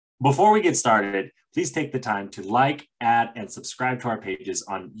Before we get started, please take the time to like, add, and subscribe to our pages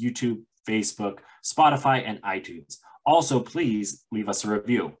on YouTube, Facebook, Spotify, and iTunes. Also, please leave us a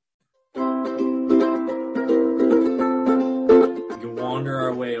review. We can wander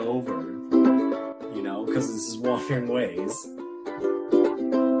our way over, because this is Wandering Ways.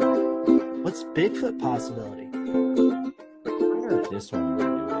 What's Bigfoot possibility? I wonder if this one will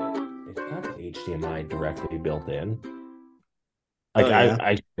do it. It's got the HDMI directly built in. Like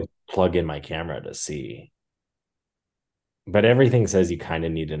I should plug in my camera to see. But everything says you kind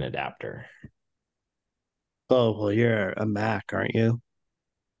of need an adapter. Oh, well, you're a Mac, aren't you?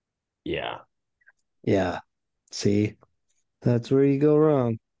 Yeah. Yeah. See, that's where you go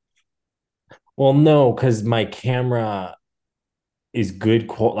wrong. Well, no, because my camera is good,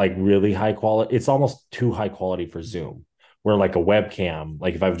 like really high quality. It's almost too high quality for Zoom. Where like a webcam,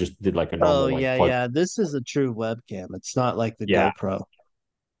 like if I just did like a Oh, normal like yeah, plug. yeah. This is a true webcam. It's not like the Yeah. GoPro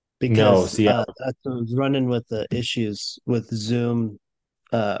No, because see, that's what was running with the issues with Zoom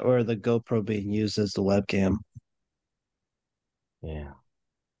or the GoPro being used as the webcam. yeah.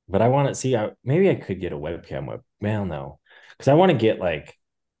 But I want to see. Maybe I could get a webcam. Well, no, because I want to get like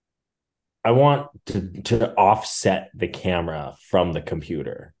I want to offset the camera from the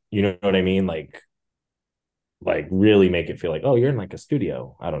computer. You know what I mean? Like really make it feel like, oh, you're in like a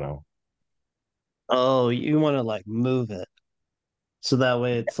studio. I don't know. Oh, you want to like move it so that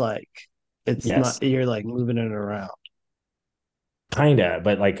way it's like it's Yes, not you're like moving it around. kinda,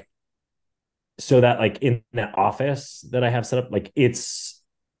 but like so that like in that office that I have set up, like it's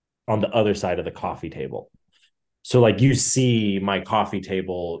on the other side of the coffee table. So like you see my coffee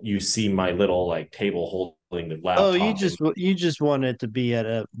table, you see my little like table holding the Oh, laptop, and you just want it to be at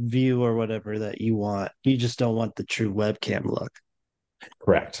a view or whatever that you want. You just don't want the true webcam look.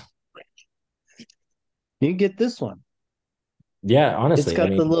 correct. You can get this one. Yeah, It's honestly, I got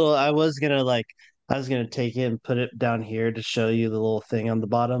mean, the little I was gonna take it and put it down here to show you the little thing on the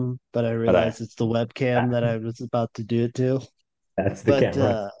bottom, but I but realized it's the webcam that I was about to do it to. that's the But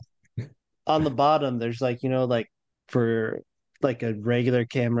camera. on the bottom there's like for like a regular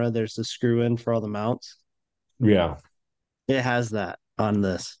camera, there's the screw in for all the mounts. Yeah. It has that on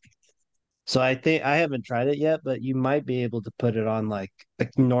this. So I think I haven't tried it yet, but you might be able to put it on like a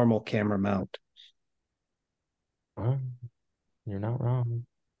normal camera mount. Well, you're not wrong.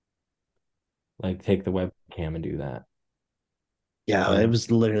 Like take the webcam and do that. Yeah, I Yeah.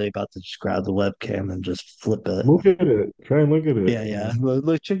 was literally about to just grab the webcam and just flip it. Look at it. Try and look at it. Yeah, yeah.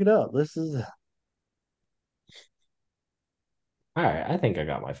 Look, check it out. This is All right. I think I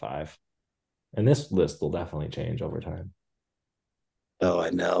got my five. And this list will definitely change over time oh, I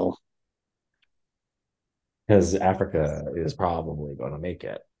know. because Africa is probably going to make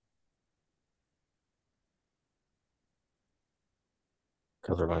it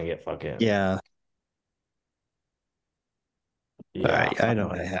because we're going to get fucking, Yeah. All yeah. right, I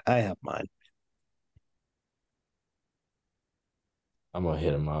know I have mine. I'm going to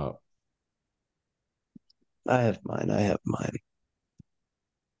hit him up. I have mine. I have mine.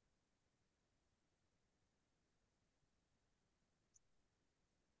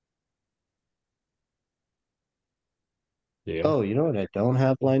 Yeah. Oh, you know what I don't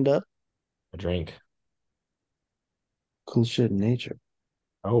have lined up? A drink. Cool shit in nature.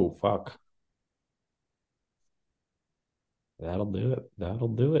 Oh, fuck. That'll do it. That'll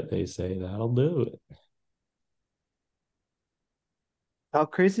do it. They say that'll do it. How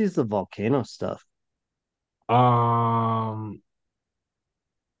crazy is the volcano stuff? Um,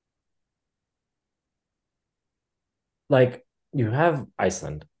 like you have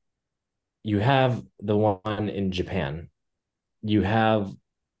Iceland, you have the one in Japan, you have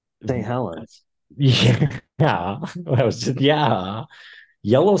St. Helens. yeah, I was just yeah.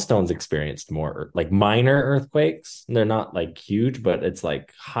 Yellowstone's experienced more like minor earthquakes. They're not like huge, but it's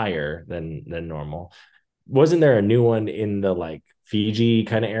like higher than normal. Wasn't there a new one in the like Fiji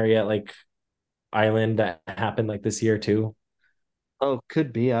kind of area, like island that happened like this year too? Oh,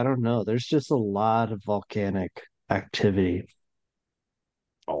 could be. I don't know. There's just a lot of volcanic activity.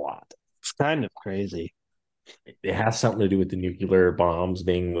 A lot. It's kind of crazy. It has something to do with the nuclear bombs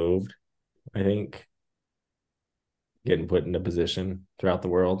being moved, I think, getting put into position throughout the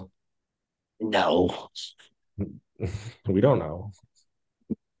world. No. We don't know.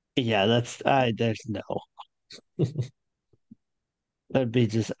 Yeah, that's I there's no. That'd be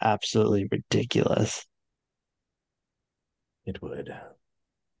just absolutely ridiculous. It would.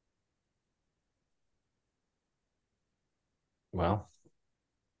 Well,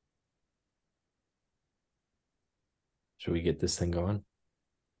 should we get this thing going?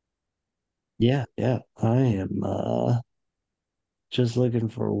 Yeah, yeah. I am Just looking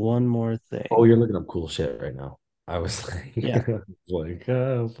for one more thing. Oh, you're looking up cool shit right now. I was like, Yeah. like,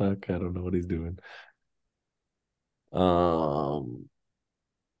 oh fuck, I don't know what he's doing. Um,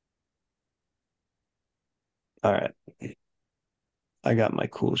 All right. I got my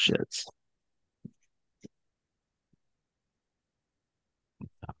cool shits.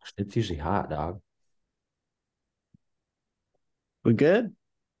 it's usually hot, dog. We good?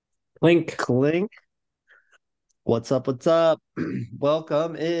 Clink. Clink. What's up? What's up?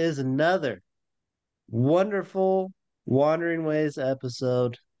 Welcome. It is another wonderful Wandering Ways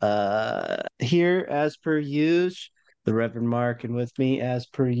episode. Here as per usual, the Reverend Mark, and with me as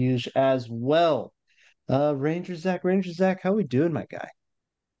per usual as well. Ranger Zach, how we doing, my guy?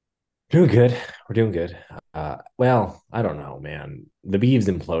 Doing good. We're doing good. Well, I don't know, man. The Beavs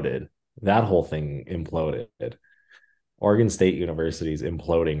imploded. That whole thing imploded. Oregon State University is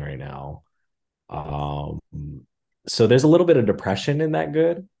imploding right now. Um, so there's a little bit of depression in that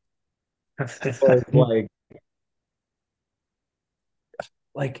good.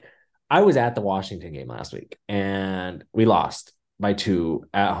 Like I was at the Washington game last week and we lost by 2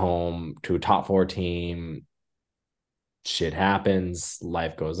 at home to a top 4 team. Shit happens,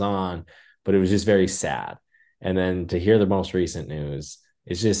 life goes on, but it was just very sad. And then to hear the most recent news,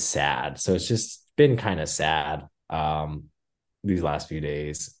 it's just sad. So it's just been kind of sad these last few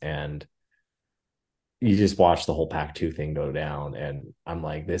days. And you just watch the whole Pac-2 thing go down. And I'm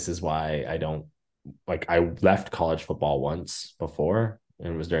like, this is why I don't like, I left college football once before,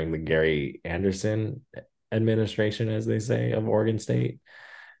 and it was during the Gary Anderson administration, as they say, of Oregon State.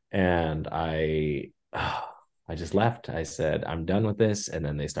 And I just left. I said, I'm done with this. And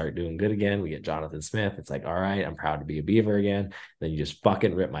then they start doing good again. We get Jonathan Smith. It's like, all right, I'm proud to be a Beaver again. Then you just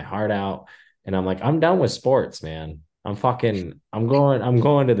fucking rip my heart out. And I'm like, I'm done with sports, man. I'm going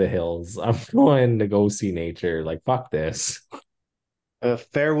to the hills. I'm going to go see nature. Like, fuck this. A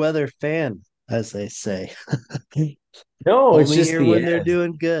fair weather fan, as they say. No, it's Only just here the when they're end.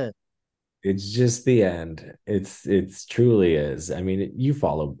 doing good. It's just the end. It's truly is. I mean, you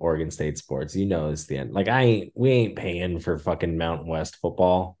follow Oregon State sports, you know it's the end. Like we ain't paying for fucking Mountain West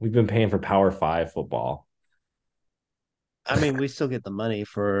football. We've been paying for Power Five football. I mean, we still get the money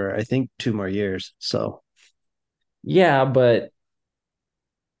for I think 2 more years. So Yeah, but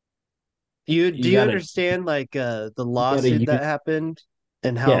do you you gotta understand like the you gotta lawsuit that use happened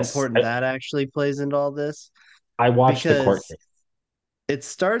and how yes. important that actually plays into all this? I watched the court Because case. it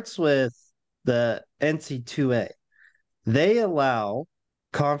starts with the NC2A. They allow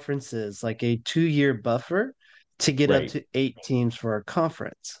conferences like a 2 year buffer to get up Right, to 8 teams for a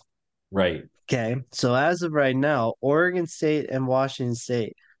conference. right. Okay. So as of right now, Oregon State and Washington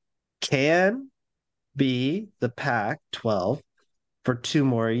State can be the Pac 12 for 2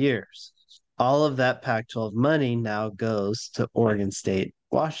 more years. All of that Pac 12 money now goes to Oregon State,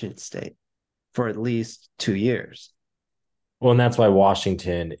 Washington State for at least 2 years. Well, and that's why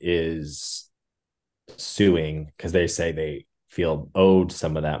Washington is suing because they say they feel owed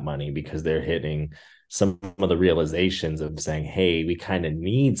some of that money because they're hitting some of the realizations of saying, hey, we kind of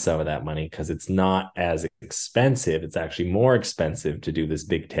need some of that money because it's not as expensive. It's actually more expensive to do this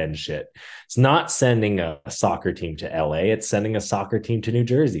Big Ten shit. It's not sending a soccer team to LA. It's sending a soccer team to New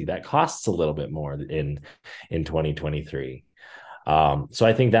Jersey. That costs a little bit more in 2023. So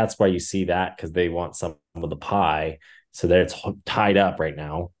I think that's why you see that because they want some of the pie. So there it's tied up right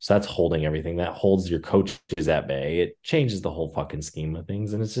now. So that's holding everything. That holds your coaches at bay. It changes the whole fucking scheme of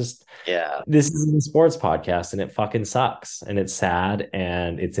things. And it's just, Yeah. this is a sports podcast and it fucking sucks. And it's sad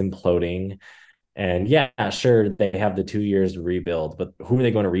and it's imploding. And yeah, sure, they have the 2 years to rebuild, but who are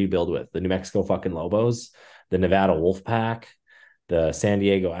they going to rebuild with? The New Mexico fucking Lobos, the Nevada Wolfpack, the San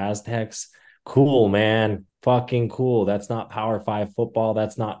Diego Aztecs. Cool, man. Fucking cool. That's not Power Five football.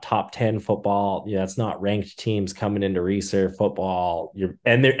 That's not top 10 football. Yeah, that's not ranked teams coming into reserve football. They're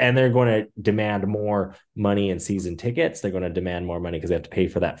going to demand more money in season tickets. They're going to demand more money because they have to pay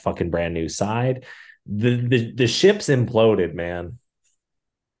for that fucking brand new side. The ship's imploded, man.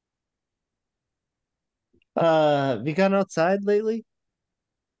 Have you gone outside lately?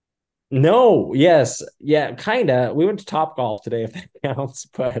 No, yes, yeah, kinda. We went to Top Golf today, if that counts.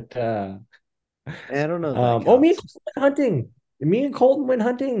 But I don't know if that oh, me and counts. Colton went hunting. Me and Colton went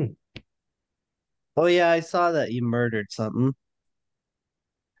hunting. Oh yeah, I saw that you murdered something.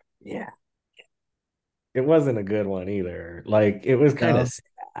 Yeah, it wasn't a good one either. Like it was kind of No.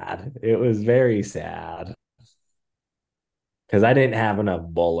 sad. It was very sad because I didn't have enough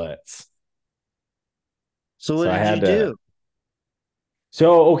bullets, So what so I did you had to. do?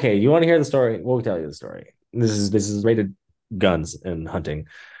 So okay, you want to hear the story? We'll tell you the story. This is rated guns and hunting.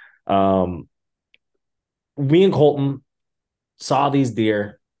 Um, me and Colton saw these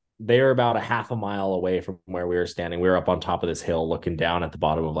deer. They were about a half a mile away from where we were standing. We were up on top of this hill looking down at the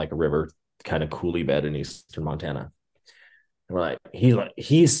bottom of like a river kind of coulee bed in eastern Montana. And we're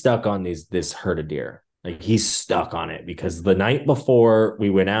he's stuck on this herd of deer. Like he's stuck on it because the night before we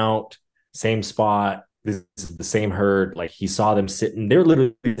went out, same spot, this is the same herd. Like he saw them sitting, they're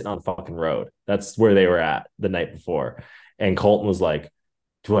literally sitting on the fucking road. That's where they were at the night before. And Colton was like,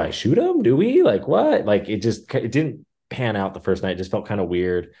 do I shoot him? Do we? Like what? Like it didn't pan out the first night. It just felt kind of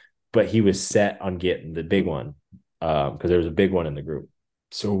weird. But he was set on getting the big one because there was a big one in the group.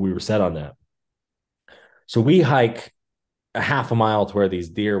 So we were set on that. So we hike a half a mile to where these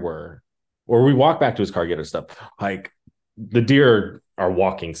deer were, or we walk back to his car, get our stuff. Hike. The deer are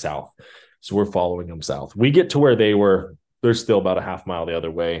walking south. So we're following them south. We get to where they were. They're still about a half mile the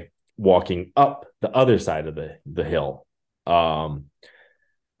other way, walking up the other side of the hill.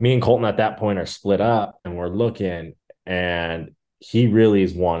 Me and Colton at that point are split up and we're looking, and he really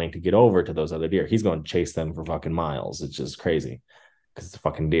is wanting to get over to those other deer. He's going to chase them for fucking miles. It's just crazy because it's a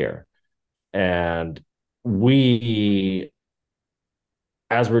fucking deer. And we,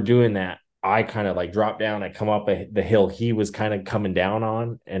 as we're doing that, I kind of like drop down. I come up the hill he was kind of coming down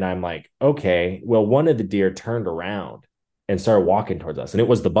on. And I'm like, okay, well, one of the deer turned around and started walking towards us. And it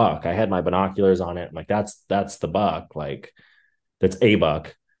was the buck. I had my binoculars on it. I'm like, that's the buck. Like, that's a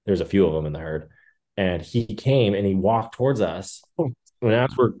buck. There's a few of them in the herd. And he came and he walked towards us. And as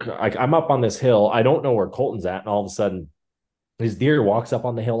we're like, I'm up on this hill. I don't know where Colton's at. And all of a sudden, his deer walks up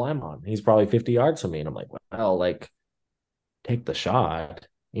on the hill I'm on. He's probably 50 yards from me. And I'm like, well, like, take the shot.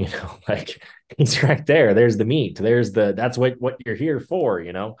 You know, like he's right there. There's the meat. That's what you're here for,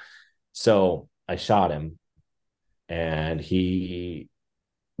 you know? So I shot him and he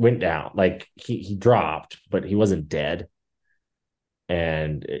went down. Like he dropped, but he wasn't dead.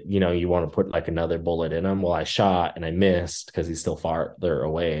 And you know, you want to put like another bullet in him. Well, I shot and I missed because he's still farther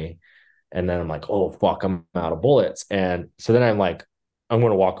away. And then I'm like, oh fuck, I'm out of bullets. And so then I'm like, I'm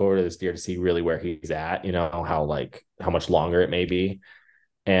going to walk over to this deer to see really where he's at, you know, how much longer it may be.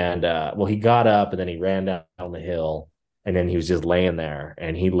 And well, he got up and then he ran down the hill and then he was just laying there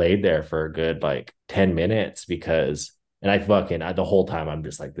and he laid there for a good like 10 minutes because, and the whole time I'm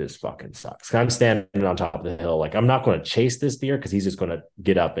just like, this fucking sucks. I'm standing on top of the hill. Like, I'm not going to chase this deer because he's just going to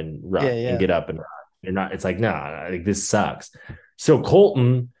get up and run and get up and run. You're not, it's like, nah, like, this sucks. So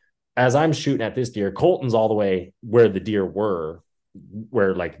Colton, as I'm shooting at this deer, Colton's all the way where the deer were,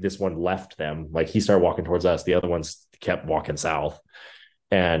 where like this one left them. Like he started walking towards us. The other ones kept walking south.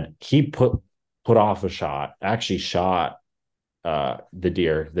 And he put off a shot, actually shot the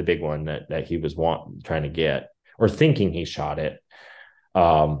deer, the big one that he was trying to get, or thinking he shot it.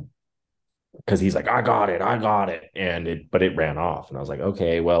 Because he's like, I got it. But it ran off. And I was like,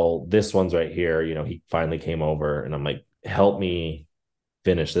 okay, well, this one's right here. You know, he finally came over and I'm like, help me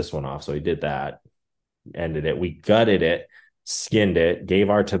finish this one off. So he did that, ended it. We gutted it, skinned it,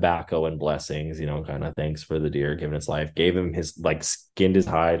 gave our tobacco and blessings, you know, kind of thanks for the deer giving its life, gave him his, like, skinned his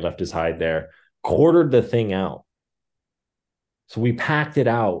hide, left his hide there, quartered the thing out. So we packed it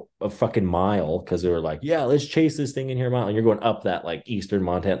out a fucking mile because they were like, yeah, let's chase this thing in here a mile. And you're going up that like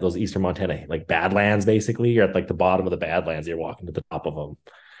those eastern Montana, like Badlands, basically. You're at like the bottom of the Badlands. You're walking to the top of them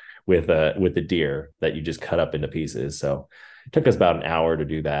with the deer that you just cut up into pieces. So it took us about an hour to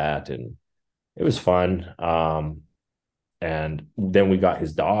do that. And it was fun. And then we got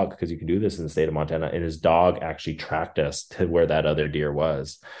his dog because you can do this in the state of Montana. And his dog actually tracked us to where that other deer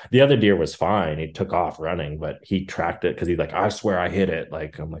was. The other deer was fine. He took off running, but he tracked it because he's like, I swear I hit it.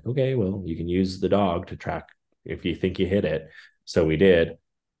 Like, I'm like, okay, well, you can use the dog to track if you think you hit it. So we did.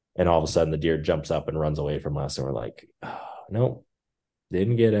 And all of a sudden the deer jumps up and runs away from us. And we're like, oh, no,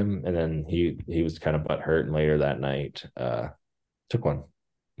 didn't get him. And then he was kind of butthurt. And later that night, took one.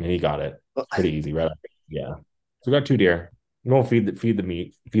 And he got it pretty easy, right? Yeah. So we got 2 deer. We won't feed the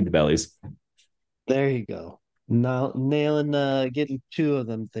meat, feed the bellies. There you go. Now nailing getting 2 of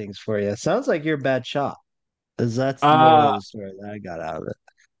them things for you. Sounds like you're a bad shot. Because that's the moral of the story that I got out of it.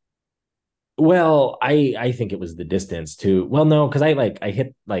 Well, I think it was the distance too. Well, no, because I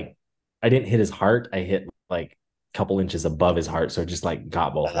hit like I didn't hit his heart. I hit like a couple inches above his heart. So it just like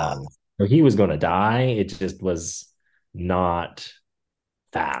got both lungs. So he was gonna die. It just was not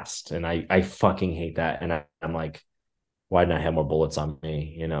fast. And I fucking hate that. And I'm like, why didn't I have more bullets on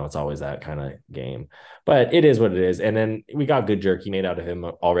me? You know, it's always that kind of game, but it is what it is. And then we got good jerky made out of him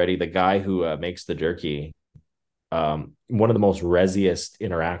already. The guy who makes the jerky, one of the most resiest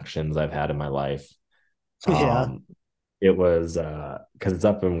interactions I've had in my life. Yeah. It was because it's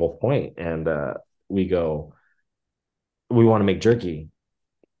up in Wolf Point, and we want to make jerky,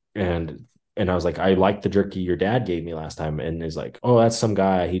 and and I was like, I like the jerky your dad gave me last time. And he's like, oh, that's some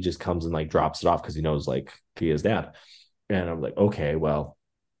guy. He just comes and like drops it off because he knows like Thea's dad. And I'm like, okay, well,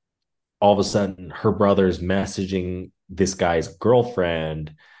 all of a sudden her brother's messaging this guy's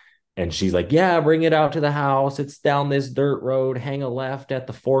girlfriend, and she's like, yeah, bring it out to the house. It's down this dirt road. Hang a left at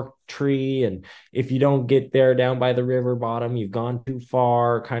the fork tree. And if you don't get there down by the river bottom, you've gone too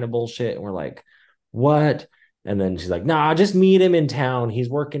far, kind of bullshit. And we're like, what? And then she's like, nah, just meet him in town. He's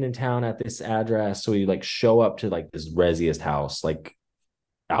working in town at this address. So we like show up to like this resiest house, like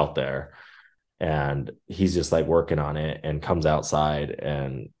out there. And he's just like working on it and comes outside,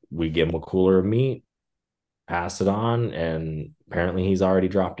 and we give him a cooler of meat, pass it on, and apparently he's already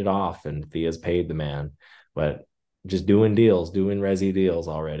dropped it off, and Thea's paid the man. But just doing deals, doing resi deals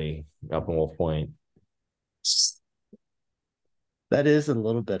already up in Wolf Point. That is a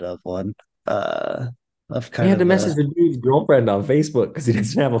little bit of one. Of I kind had to of message the dude's girlfriend on Facebook because he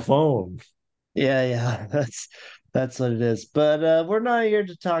doesn't have a phone. yeah, that's what it is. But we're not here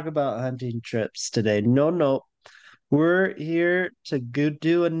to talk about hunting trips today. No, no. We're here to go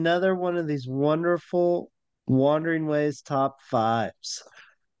do another one of these wonderful Wandering Ways top fives.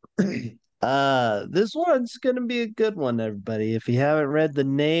 This one's gonna be a good one, everybody. If you haven't read the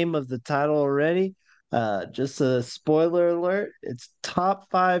name of the title already, just a spoiler alert, it's top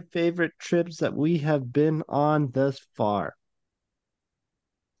five favorite trips that we have been on thus far.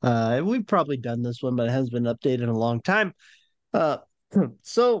 We've probably done this one, but it hasn't been updated in a long time. Uh,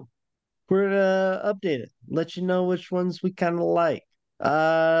 so we're gonna update it, let you know which ones we kind of like.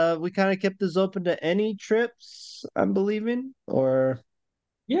 We kind of kept this open to any trips, I'm believing, or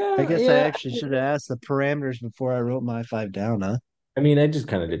I Yeah, guess I yeah. actually should have asked the parameters before I wrote my five down, huh? I mean, I just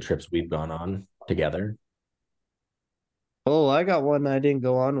kind of did trips we've gone on together. Oh, I got one I didn't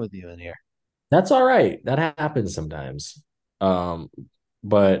go on with you in here. That's all right. That happens sometimes. Um,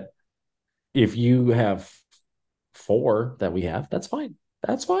 but if you have four that we have, that's fine.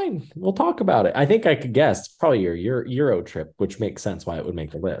 That's fine. We'll talk about it. I think I could guess probably your Euro trip, which makes sense why it would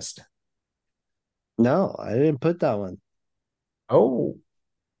make the list. No, I didn't put that one. Oh,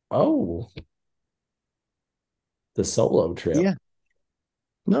 oh, the solo trip. Yeah,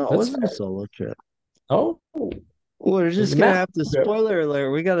 no, it That's wasn't a fair. solo trip. Oh, We're the just gonna map have to trip. spoiler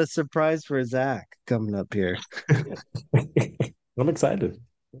alert. We got a surprise for Zach coming up here. I'm excited.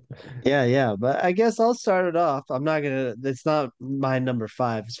 Yeah, yeah, but I guess I'll start it off. It's not my number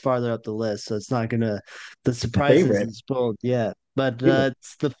five. It's farther up the list, so it's not gonna, the My surprise favorite. isn't spoiled yet. But Favorite.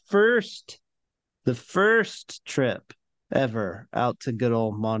 it's the first trip ever out to good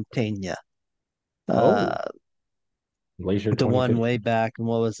old Montaigne. Oh, Uh, Glacier the one way 2015. back in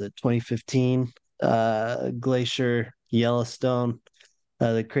what was it, 2015? Glacier, Yellowstone.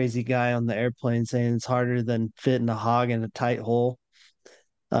 The crazy guy on the airplane saying it's harder than fitting a hog in a tight hole.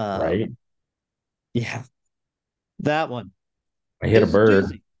 Right? Um, yeah, that one. I hit It a was a bird.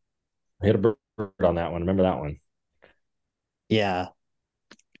 doozy. I hit a bird on that one. Remember that one? Yeah,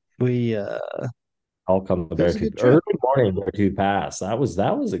 we All come the it was a Beartooth. good Early trip. morning Beartooth Pass. That was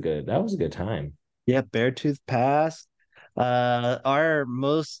a good time. Yeah, Beartooth Pass. Our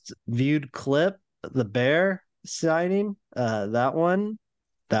most viewed clip, the bear sighting, that one,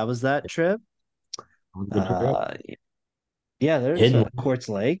 that was that trip. That was a good trip. Uh, yeah, there's Hidden. Quartz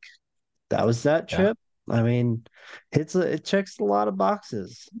Lake. That was that Yeah. trip. I mean, it checks a lot of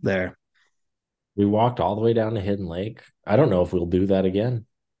boxes there. We walked all the way down to Hidden Lake. I don't know if we'll do that again.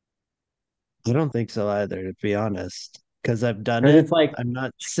 I don't think so either, to be honest, because I've done Because it. it's like, I'm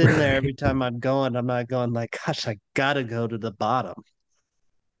not sitting there every time I'm going. I'm not going like, gosh, I gotta go to the bottom.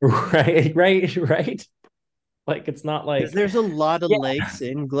 right, right, right. Like it's not Because like, there's a lot of yeah. lakes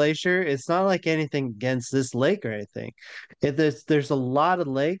in Glacier. It's not like anything against this lake or anything. There's a lot of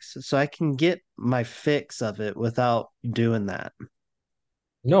lakes, so I can get my fix of it without doing that.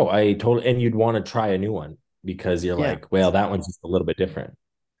 No, I totally, and you'd want to try a new one because you're Yeah, like, well, that one's just a little bit different.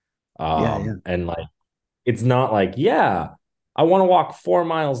 yeah, yeah, And like it's not like, yeah, I want to walk 4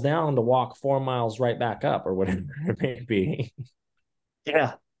 miles down to walk 4 miles right back up or whatever it may be.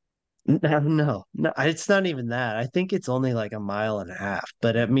 yeah. No, it's not even that. I think it's only like a mile and a half,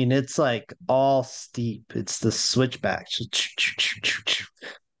 but I mean, it's like all steep. It's the switchbacks.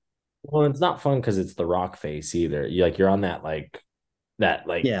 Well, it's not fun because it's the rock face either. You're on that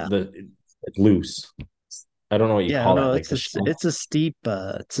Yeah, it's loose. I don't know what you yeah, call that, no, like the shell. it's a steep.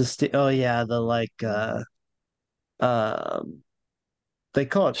 Oh yeah, um, they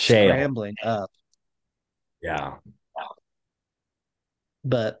call it Shale. scrambling up, Yeah.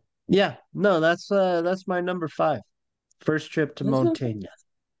 but yeah, no, that's my number five. First trip to That's a, Montaigne.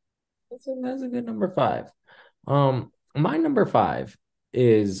 that's a good number five. My number five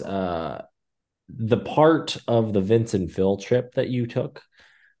is the part of the Vince and Phil trip that you took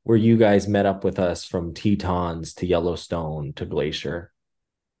where you guys met up with us from Tetons to Yellowstone to Glacier.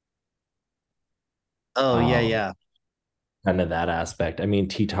 Oh yeah, Um, yeah. Kind of that aspect. I mean,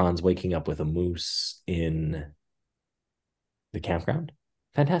 Tetons waking up with a moose in the campground,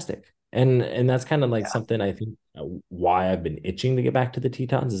 fantastic. And that's kind of like Yeah. something I think why I've been itching to get back to the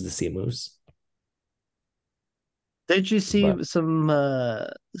Tetons is to see a moose. Did you But see some of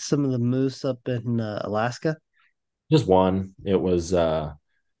the moose up in Alaska? just one, it was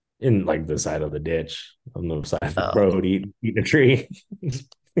in like the side of the ditch on the side of the Oh, road, eating a tree,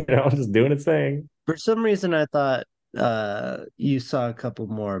 just doing its thing. for some reason I thought you saw a couple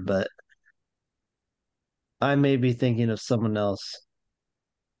more, but I may be thinking of someone else.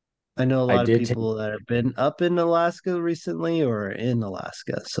 I know a I lot of did take people that have been up in Alaska recently or in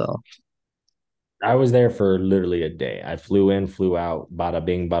Alaska. So, I was there for literally a day. I flew in, flew out, bada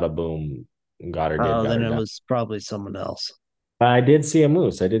bing, bada boom, got her did, oh, got then her it done. was probably someone else. But I did see a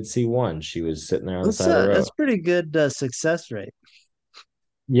moose. I did see one. She was sitting there on the side of the road. That's pretty good success rate.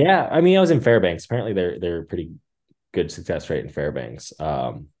 Yeah, I mean, I was in Fairbanks. Apparently, they're pretty good success rate in Fairbanks,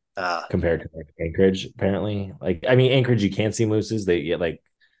 Ah, compared to like Anchorage. Apparently, like I mean, Anchorage you can't see mooses. They get like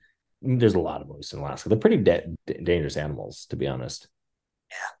there's a lot of moose in Alaska. They're pretty dangerous animals, to be honest.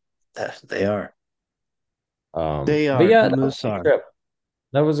 they are. They But are. yeah, that was Moose a good are. trip.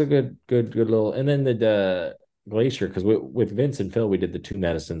 That was a good little. And then the glacier because with Vince and Phil we did the Two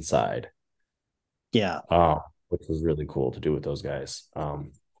Medicine side, Yeah. which was really cool to do with those guys.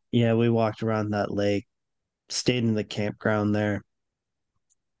 Yeah, we walked around that lake, stayed in the campground there.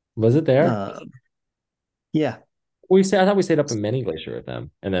 Was it there? Uh, yeah. I thought we stayed up in Many Glacier with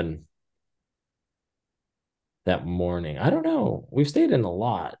them, and then that morning. I don't know. We've stayed in a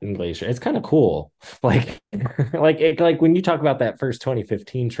lot in Glacier. It's kind of cool. Like like when you talk about that first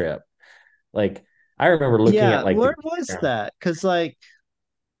 2015 trip, like I remember looking at Yeah. like Where the was that? Because, like,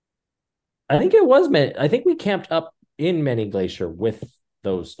 I think it was I think we camped up in Many Glacier with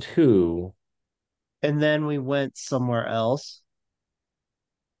those two. and then we went somewhere else.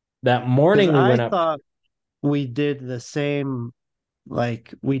 That Because morning we I went up. thought we did the same,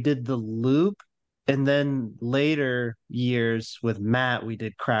 like, we did the loop. And then later years with Matt, we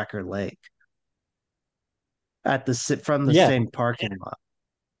did Cracker Lake at from the Yeah. same parking lot.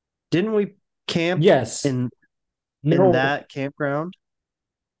 Didn't we camp Yes. in No. that campground?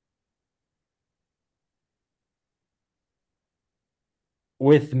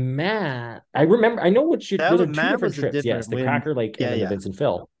 With Matt, I remember. I know what you. That Those was, are two Matt different was a trips. Yes, different the when. Cracker Lake and Yeah, then the yeah. Vincent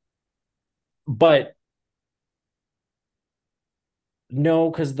Phil. But no,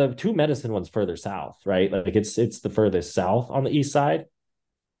 because the Two Medicine one's further south, right? Like it's the furthest south on the east side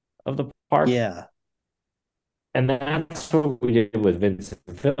of the park, Yeah. and that's what we did with Vincent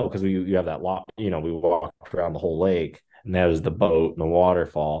Phil because we you have that lot. We walked around the whole lake, and that was the boat and the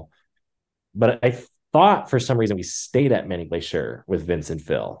waterfall. But I thought for some reason we stayed at Many Glacier with Vincent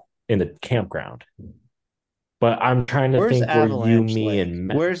Phil in the campground. But I'm trying to Where's think where you, Avalanche me, Lake?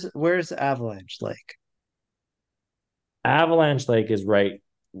 and Where's Avalanche Lake? Avalanche Lake is right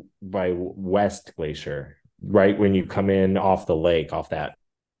by West Glacier, right when you come in off the lake, off that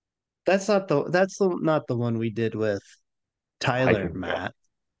Not the one we did with Tyler, hiking trail. Matt.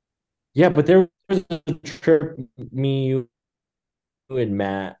 Yeah, but there was a trip me, you, and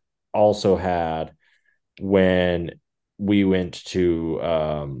Matt also had when we went to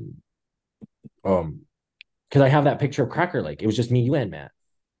um because I have that picture of Cracker Lake. It was just me, you, and Matt.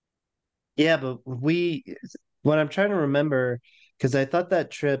 Yeah, but what I'm trying to remember, because I thought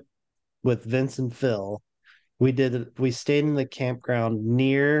that trip with Vince and Phil, we stayed in the campground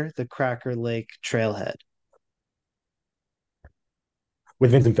near the Cracker Lake trailhead.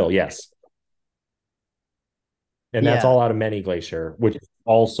 With Vincent Phil, yes. And that's Yeah, all out of Many Glacier, which is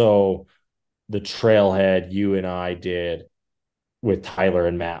also the trailhead you and I did with Tyler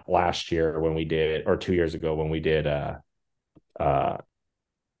and Matt last year when we did, or 2 years ago when we did uh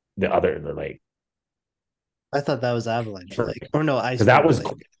the lake. I thought that was Avalanche Lake. Or no, Because that Iceberg was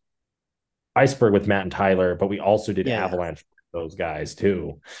Lake. Iceberg with Matt and Tyler, but we also did Yeah, yeah. Avalanche with those guys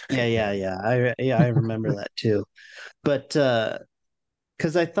too. I remember that too. But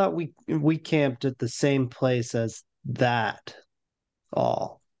because I thought we camped at the same place as that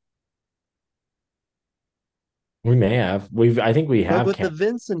all. We may have. I think we But have with the camped.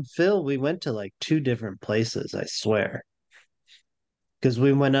 Vince and Phil, we went to like two different places, I swear. Because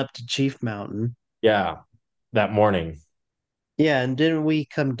we went up to Chief Mountain. Yeah. That morning. Yeah, and didn't we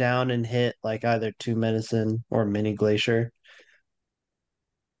come down and hit like either Two Medicine or Mini Glacier?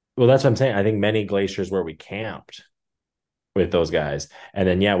 Well, that's what I'm saying. I think Many Glaciers where we camped. with those guys. And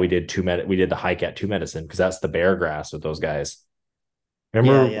then we did we did the hike at Two Medicine because that's the bear grass with those guys. Yeah,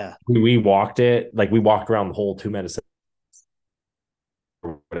 Remember yeah. we walked it, like we walked around the whole Two Medicine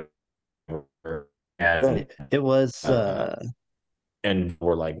and Right. It was uh and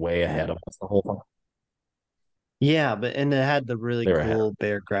we're like way ahead of us the whole time. yeah, but and it had the really They were ahead. cool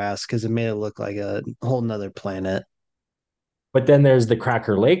bear grass because it made it look like a whole nother planet. But then there's the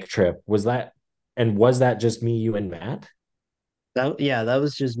Cracker Lake trip. Was that just me, you, and Matt? That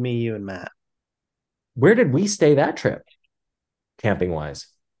was just me, you, and Matt. Where did we stay that trip, camping wise?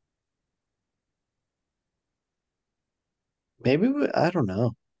 I don't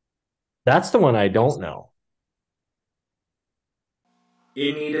know. That's the one I don't know.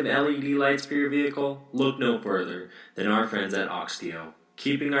 In need of LED lights for your vehicle? Look no further than our friends at Oxteo,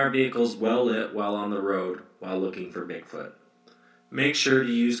 keeping our vehicles well lit while on the road while looking for Bigfoot. Make sure to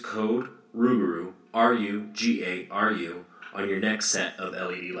use code RUGARU, RUGARU, on your next set of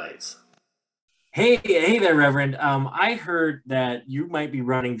LED lights. Hey there, Reverend. I heard that you might be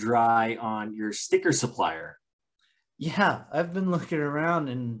running dry on your sticker supplier. Yeah, I've been looking around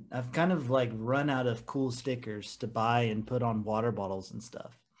and I've kind of like run out of cool stickers to buy and put on water bottles and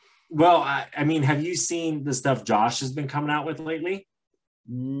stuff. Well, I mean, have you seen the stuff Josh has been coming out with lately?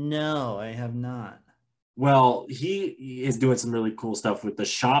 No, I have not. Well, he is doing some really cool stuff with the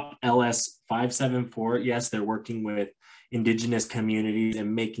Shop LS 574. Yes, they're working with indigenous communities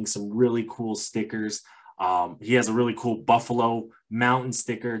and making some really cool stickers. He has a really cool Buffalo Mountain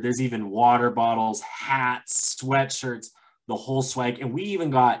sticker. There's even water bottles, hats, sweatshirts, the whole swag. And we even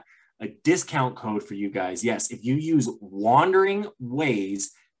got a discount code for you guys. Yes, if you use Wandering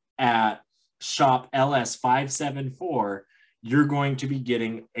Ways at Shop LS 574, you're going to be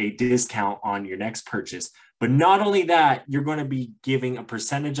getting a discount on your next purchase. But not only that, you're going to be giving a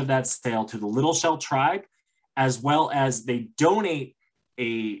percentage of that sale to the Little Shell Tribe, as well as they donate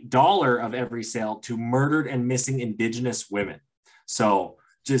 $1 of every sale to murdered and missing Indigenous women. So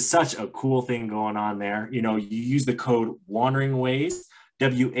just such a cool thing going on there. You know, you use the code Wandering Ways,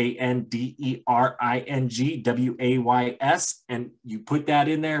 WANDERING and you put that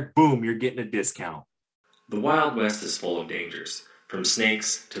in there, boom, you're getting a discount. The Wild West is full of dangers, from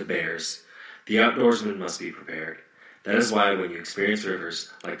snakes to bears. The outdoorsman must be prepared. That is why when you experience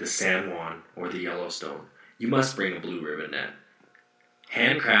rivers like the San Juan or the Yellowstone, you must bring a blue ribbon net.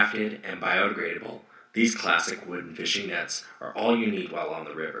 Handcrafted and biodegradable, these classic wooden fishing nets are all you need while on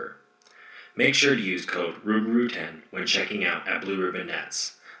the river. Make sure to use code RUGARU10 when checking out at Blue Ribbon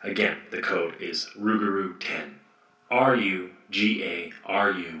Nets. Again, the code is RUGARU10.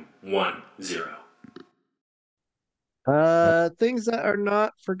 RUGARU10. Things that are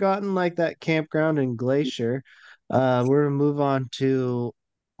not forgotten, like that campground in Glacier. We're gonna move on to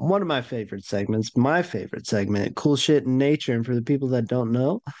one of my favorite segments, my favorite segment, cool shit in nature. And for the people that don't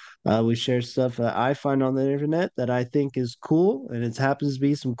know, we share stuff that I find on the internet that I think is cool, and it happens to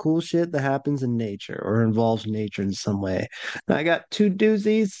be some cool shit that happens in nature or involves nature in some way. And I got two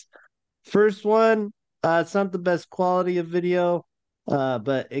doozies. First one, it's not the best quality of video,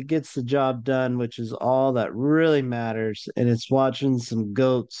 but it gets the job done, which is all that really matters. And it's watching some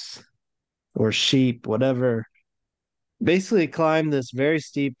goats or sheep, whatever, basically climb this very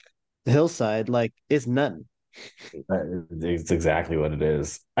steep hillside like it's nothing. It's exactly what it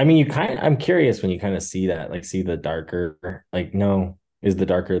is. I mean, I'm curious when you kind of see that, like see the darker, like no, is the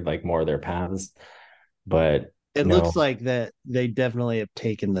darker like more of their paths? But It no, looks like that they definitely have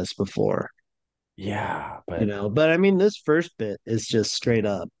taken this before, yeah, you but know. But I mean, this first bit is just straight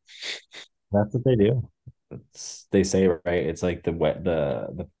up. that's what they do. They say, right? It's like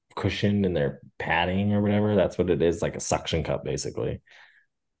the cushion and their padding or whatever. That's what it is, like a suction cup, basically.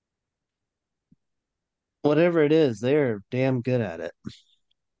 Whatever it is, they're damn good at it.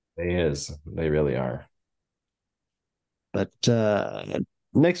 It is. They really are. But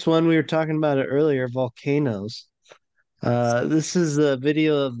next one, we were talking about it earlier, volcanoes. This is a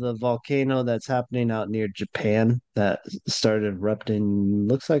video of the volcano that's happening out near Japan that started erupting,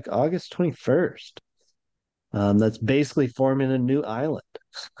 looks like August 21st. That's basically forming a new island.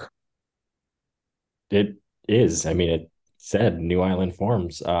 It is. I mean, it said New Island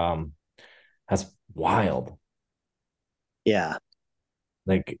forms. That's wild. Yeah.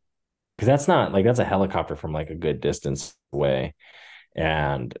 Like, because that's not like that's a helicopter from like a good distance away,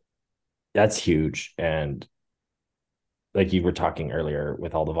 and that's huge. And like you were talking earlier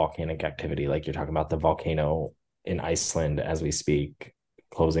with all the volcanic activity, like you're talking about the volcano in Iceland as we speak,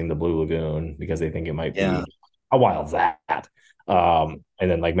 closing the Blue Lagoon because they think it might Yeah. be how wild's that? And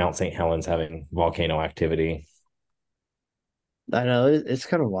then like Mount St. Helens having volcano activity. I know it's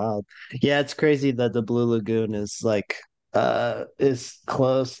kind of wild. Yeah, it's crazy that the Blue Lagoon is like is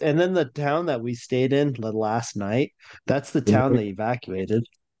close. And then the town that we stayed in the last night, that's the town they evacuated.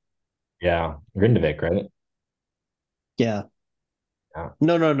 Yeah, Grindavik, right? Yeah. Yeah,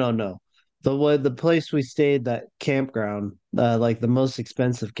 No. The place we stayed, that campground, like the most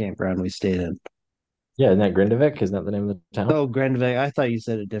expensive campground we stayed in. yeah. Isn't that Grindavik? Isn't that the name of the town? Oh, Grandview. I thought you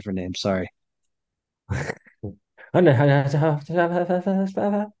said a different name. Sorry. That's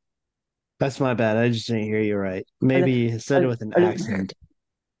my bad. I just didn't hear you right. Maybe you said it with an accent.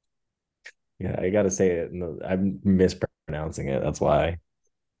 Yeah, I gotta say it. No, I'm mispronouncing it. That's why.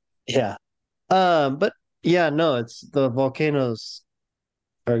 Yeah. But yeah, no, it's the volcanoes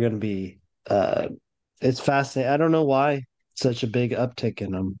are going to be it's fascinating. I don't know why such a big uptick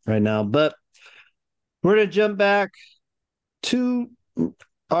in them right now, but we're going to jump back to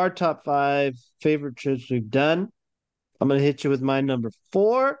our top 5 favorite trips we've done. I'm going to hit you with my number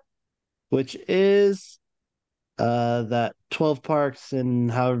 4, which is that 12 parks and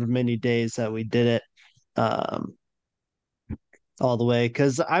however many days that we did it all the way,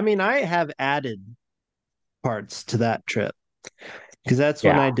 cuz I mean I have added parts to that trip. Because that's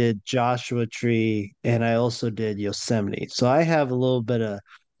when Yeah, I did Joshua Tree and I also did Yosemite. So I have a little bit of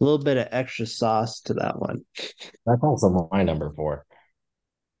extra sauce to that one. that's also my number four.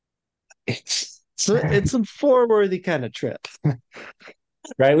 It's a four-worthy kind of trip.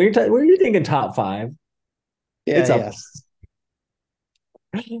 Right? When you're thinking top five, Yeah, it's up. yeah.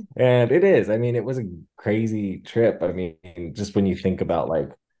 And it is. I mean, it was a crazy trip. I mean, just when you think about like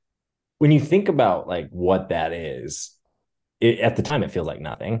what that is, at the time it feels like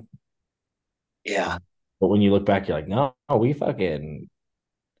nothing. Yeah. But when you look back, you're like, no, we cooked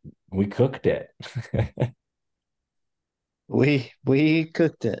it. We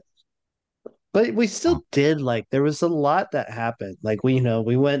cooked it. But we still did like there was a lot that happened. Like we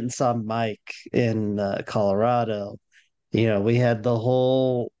went and saw Mike in Colorado. We had the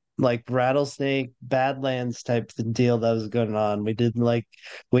whole like rattlesnake badlands type deal that was going on.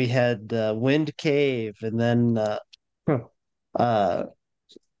 We had Wind Cave, and then uh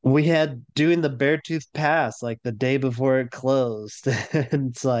we had doing the Beartooth Pass like the day before it closed. And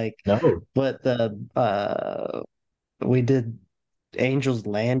it's like No, what the we did Angel's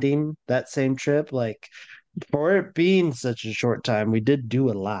Landing that same trip. Like for it being such a short time, we did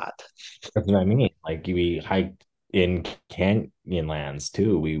do a lot. that's what I mean. Like we hiked in Canyonlands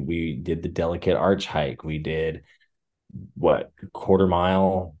too. We did the Delicate Arch hike. We did what quarter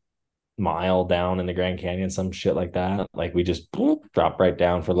mile down in the Grand Canyon, some shit like that. Like we just dropped right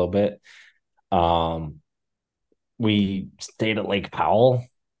down for a little bit. Um, we stayed at Lake Powell.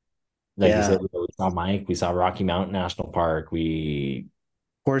 Like you Yeah. said, we saw Mike, we saw Rocky Mountain National Park.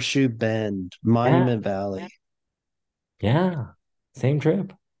 Horseshoe Bend, Yeah, Monument Valley. yeah, same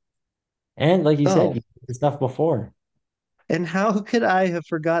trip. And like you said, Oh, you did the stuff before. and how could I have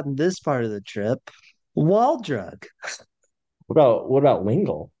forgotten this part of the trip? Wall drug. What about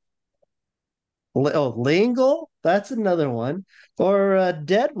Lingle? Lingle? That's another one. Or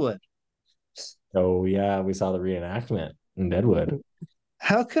Deadwood. Oh yeah, we saw the reenactment in Deadwood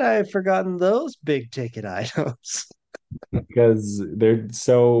How could I have forgotten those big ticket items? because they're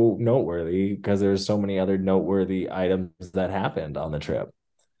so noteworthy because there's so many other noteworthy items that happened on the trip.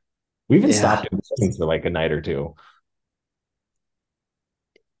 We even Yeah. stopped in Billings for like a night or two,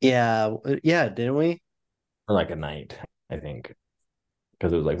 Yeah. Yeah, didn't we? or like a night, I think,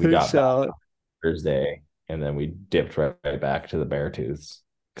 because it was like we got back So, Thursday and then we dipped right back to the Beartooths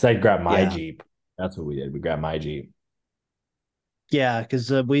because I grabbed my yeah. Jeep. That's what we did. We grabbed my Jeep. Yeah,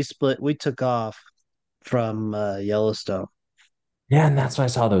 because we took off from Yellowstone. Yeah, and that's when I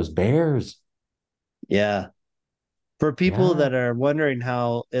saw those bears. Yeah. For people Yeah. that are wondering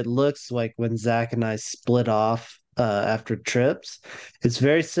how it looks like when Zach and I split off after trips, it's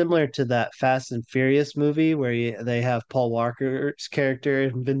very similar to that Fast and Furious movie where they have Paul Walker's character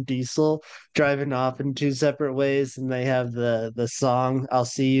and Vin Diesel driving off in two separate ways, and they have the song "I'll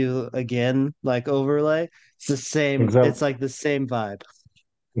See You Again" like overlay. It's the same. It's Except like the same vibe.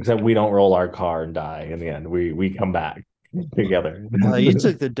 except we don't roll our car and die in the end. We come back together. You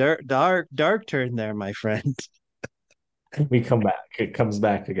took the dark turn there, my friend. We come back. It comes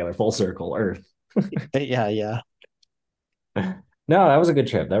back together, full circle, Earth. Yeah, yeah. No, that was a good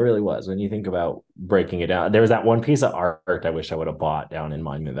trip. That really was. When you think about breaking it down, there was that one piece of art I wish I would have bought down in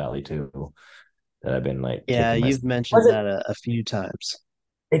Monument Valley too. That I've been like Yeah, kicking myself. you've mentioned Was that a few times.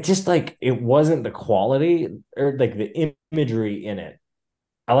 it just like it wasn't the quality or like the imagery in it.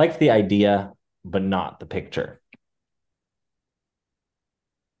 I liked the idea, but not the picture.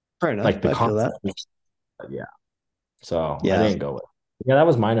 Fair enough. Like the I feel that. concept. Yeah. So I Yeah. didn't go with it. Yeah, that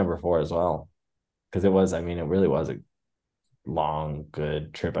was my number four as well. Because it was, I mean, it really was long,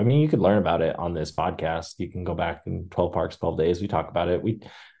 good trip. I mean, you could learn about it on this podcast. You can go back in 12 Parks, 12 Days. We talk about it. We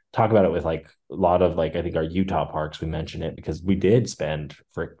talk about it with like a lot of like, I think our Utah parks, we mention it because we did spend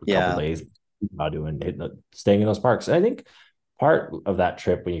for a couple Yeah. days staying in those parks. And I think part of that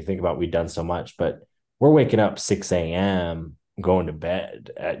trip, when you think about we've done so much, but we're waking up 6 a.m., going to bed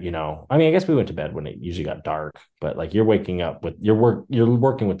at, I mean, I guess we went to bed when it usually got dark, but like you're waking up with you're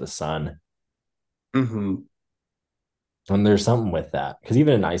working with the sun. Hmm. And there's something with that because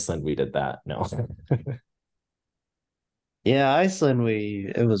even in Iceland, we did that. No, Yeah, Iceland,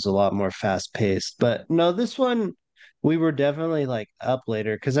 it was a lot more fast paced, but no, this one we were definitely like up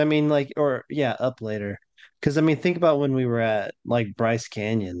later. Cause I mean, like, or yeah, up later. Cause I mean, think about when we were at like Bryce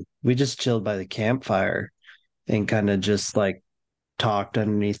Canyon, we just chilled by the campfire and kind of just like talked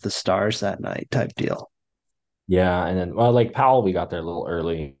underneath the stars that night type deal. yeah, and then well, like Powell, we got there a little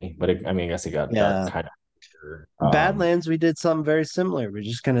early, but I mean, I guess it got dark Yeah. kind of later. Badlands, we did something very similar. We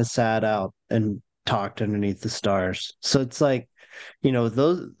just kind of sat out and talked underneath the stars. So it's like,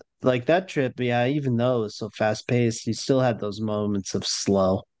 those like that trip, yeah, even though it was so fast paced, you still had those moments of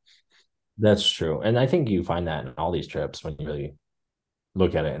slow. That's true, and I think you find that in all these trips when you really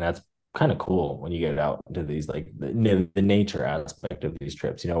look at it, and that's kind of cool when you get out into these like the nature aspect of these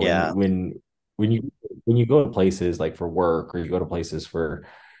trips. Yeah. When you when you go to places like for work or you go to places for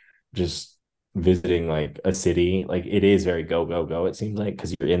just visiting like a city, like it is very go go go. It seems like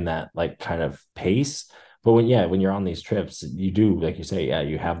because you're in that like kind of pace. But when you're on these trips, you do like you say, yeah,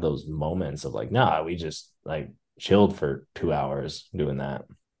 you have those moments of like, nah, we just like chilled for 2 hours doing that.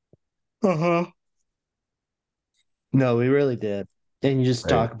 Uh-huh. No, we really did. And you just Right.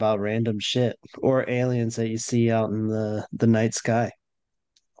 talk about random shit or aliens that you see out in the night sky.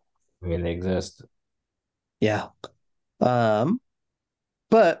 I mean, they exist. Yeah. Um,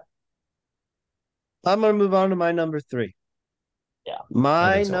 but I'm gonna move on to my number three. Yeah, I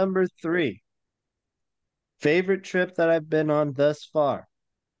My think so. number three favorite trip that I've been on thus far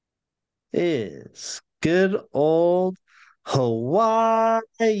is good old Hawaii.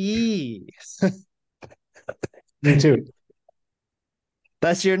 Me too.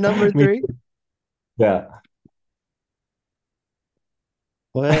 That's your number Me three? too. Yeah.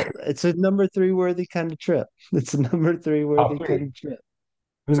 Well, it's a number three worthy kind of trip. It's a number three Top worthy kind three. of trip.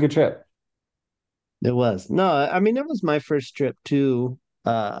 It was a good trip. It was. No, I mean it was my first trip to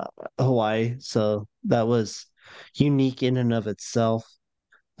Hawaii, so that was unique in and of itself.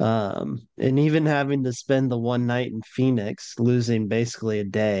 And even having to spend the one night in Phoenix, losing basically a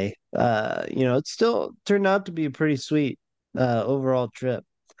day, it still turned out to be a pretty sweet overall trip.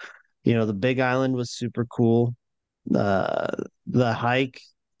 The Big Island was super cool. Uh, the hike,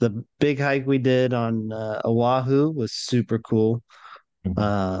 the big hike we did on Oahu was super cool. Mhm.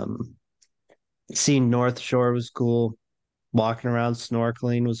 Um, Seeing North Shore was cool. Walking around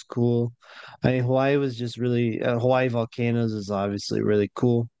snorkeling was cool. I mean, Hawaii was just really Hawaii volcanoes is obviously really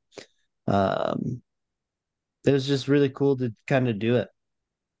cool. Um, it was just really cool to kind of do it.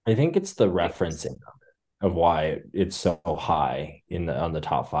 I think it's the referencing of why it's so high on the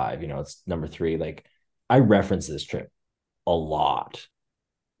top five. It's number three. Like I reference this trip a lot.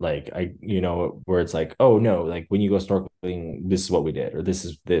 Like where it's like, oh no, like when you go snorkeling, this is what we did, or this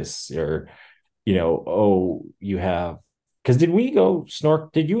is this, or oh, you have because did we go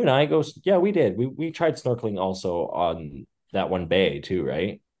snork? Did you and I go? Yeah, we did. We tried snorkeling also on that one bay too,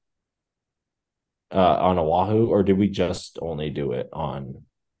 right? On Oahu, or did we just only do it on the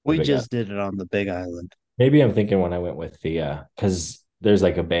We Big Island? just did it on the Big Island. Maybe I'm thinking when I went with Thea, because there's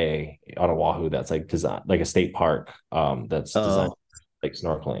like a bay on Oahu that's like designed like a state park, that's designed Oh, like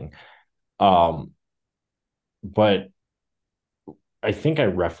snorkeling. Um, but I think I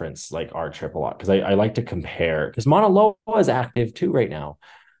reference like our trip a lot because I like to compare because Mauna Loa is active too right now.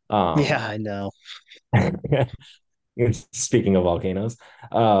 yeah, Um, I know. speaking of volcanoes,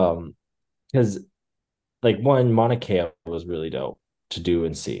 because like one Mauna Kea was really dope to do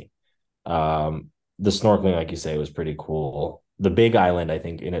and see. Um, the snorkeling, like you say, was pretty cool. The Big Island, I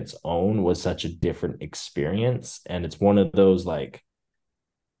think, in its own was such a different experience, and it's one of those like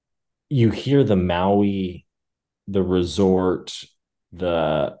you hear the Maui, the resort,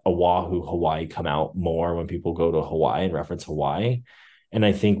 the Oahu, Hawaii come out more when people go to Hawaii and reference Hawaii. And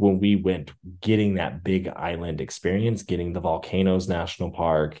I think when we went getting that Big Island experience, getting the Volcanoes National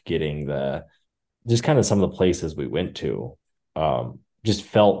Park, getting the just kind of some of the places we went to, just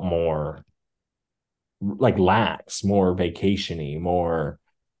felt more like lax, more vacationy, more.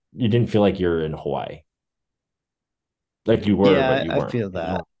 You didn't feel like you're in Hawaii, like you were, but Yeah, you I weren't. feel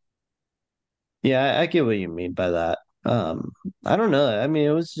that. Yeah, I get what you mean by that. I don't know. I mean,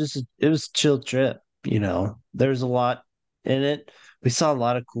 it was just it was a chill trip. There's a lot. in it. We saw a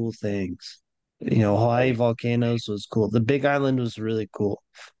lot of cool things. Hawaii Right. volcanoes was cool. The Big Island was really cool.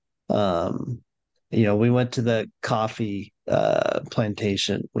 Um, we went to the coffee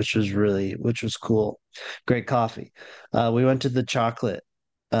plantation, which was cool. Great coffee. We went to the chocolate,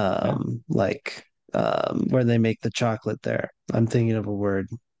 Yeah. like where they make the chocolate there. I'm thinking of a word,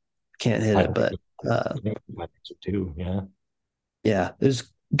 can't hit I it, think but I think so too. Yeah. yeah, it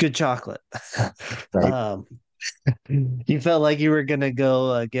was good chocolate. Right. um, you felt like you were gonna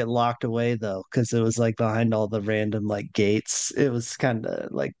go get locked away though, because it was like behind all the random like gates. It was kind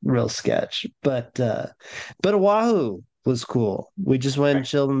of like real sketch. But Oahu was cool. We just went and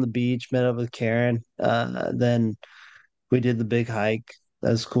chilled on the beach, met up with Karen. Then we did the big hike.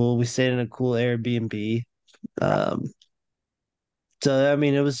 That was cool. We stayed in a cool Airbnb. Um, so I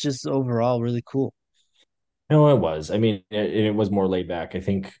mean, it was just overall really cool. No, it was. I mean, it was more laid back. I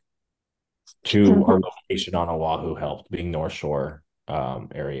think too, our location on Oahu helped. Being North Shore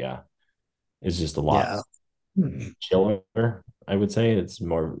area is just a lot Yeah. chiller. I would say it's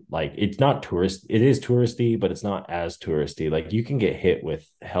more like it's not tourist. It is touristy, but it's not as touristy. Like you can get hit with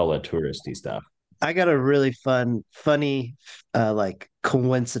hella touristy stuff. I got a really funny, like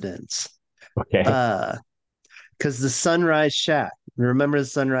coincidence. Okay. Uh, because the Sunrise Shack, remember the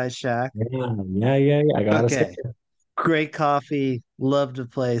Sunrise Shack? Yeah. I gotta say, Okay, great coffee, loved the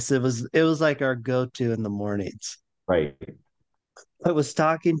place. It was like our go-to in the mornings. right. I was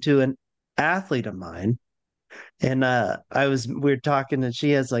talking to an athlete of mine, and we were talking, and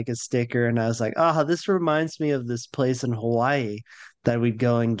she has like a sticker, and I was like, "Ah, this reminds me of this place in Hawaii that we'd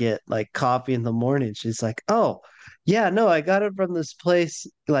go and get like coffee in the morning." She's like, "Oh, yeah, no, I got it from this place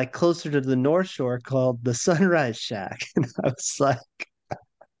like closer to the North Shore called the Sunrise Shack." And I was like,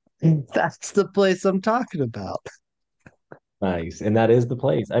 "That's the place I'm talking about." Nice. And that is the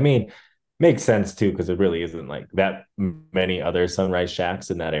place. I mean, makes sense too, because it really isn't like that many other sunrise shacks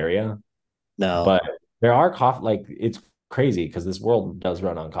in that area. No. But there are coffee, like it's crazy because this world does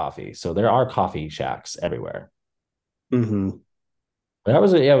run on coffee. So there are coffee shacks everywhere. Hmm. But that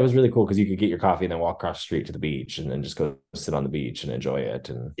was, yeah, it was really cool because you could get your coffee and then walk across the street to the beach and then just go sit on the beach and enjoy it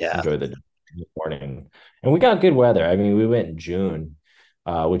and Yeah. enjoy the morning. And we got good weather. I mean, we went in June,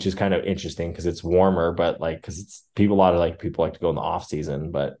 which is kind of interesting because it's warmer, but like because it's people a lot of like people like to go in the off season,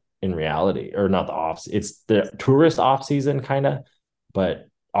 but in reality, or not the off, it's the tourist off season kind of, but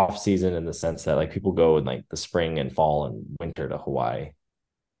off season in the sense that like people go in like the spring and fall and winter to Hawaii.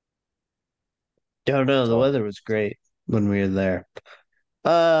 Don't know. The So weather was great when we were there.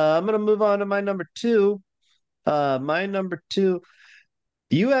 I'm gonna move on to my number two. My number two,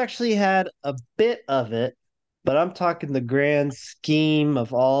 you actually had a bit of it, but I'm talking the grand scheme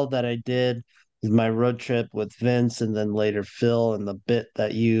of all that I did with my road trip with Vince and then later Phil and the bit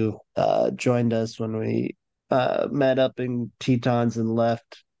that you joined us when we met up in Tetons and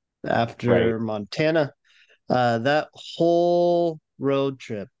left right. after Montana. That whole road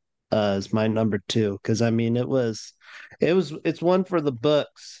trip is my number two because I mean it's one for the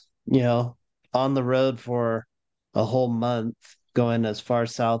books, on the road for a whole month, going as far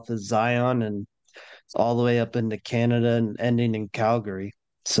south as Zion and all the way up into Canada and ending in Calgary.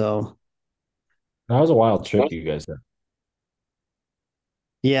 So That was a wild trip you guys did.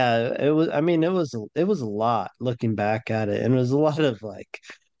 yeah, it was. I mean, it was a lot looking back at it, and it was a lot of like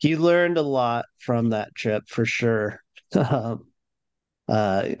you learned a lot from that trip for sure.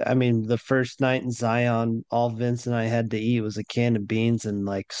 Um, I mean, the first night in Zion, all Vince and I had to eat was a can of beans and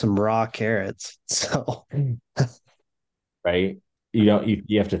like some raw carrots. So, Right. You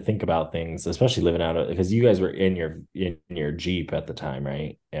have to think about things, especially living out of because you guys were in your Jeep at the time,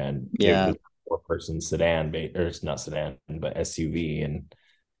 right? And it yeah. was 4-person sedan, or it's not sedan, but SUV, and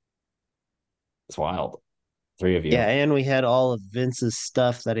it's wild. Three of Yeah, you. and we had all of Vince's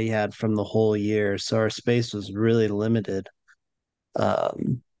stuff that he had from the whole year, so our space was really limited.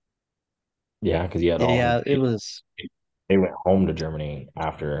 Um, Yeah, because you had all his yeah, it was. they went home to Germany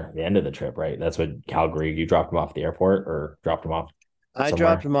after the end of the trip, right? That's what Calgary, you dropped them off at the airport or dropped them off I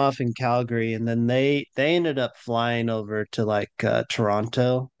dropped somewhere. him off in Calgary, and then they ended up flying over to like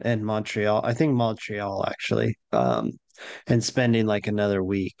Toronto and Montreal. I think Montreal actually, and spending like another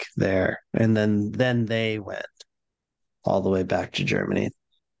week there, and then they went all the way back to Germany.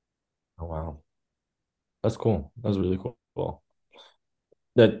 Oh wow. That's cool. That was really cool.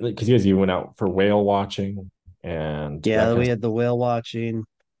 That because you went out for whale watching and that Yeah, kind we of had the whale watching.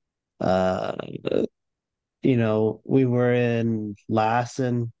 Uh, we were in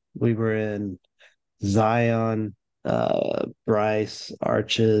Lassen, we were in Zion, Bryce,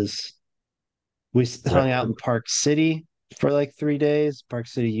 Arches. stuff. Hung out in Park City for like 3 days, Park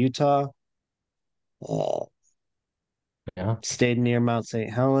City, Utah. Uh, Yeah. Stayed near Mount St.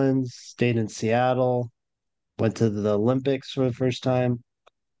 Helens, stayed in Seattle, went to the Olympics for the first time.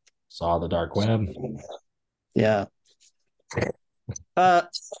 Saw the dark web. Yeah. Uh,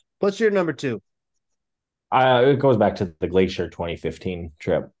 what's your number two? It goes back to the Glacier 2015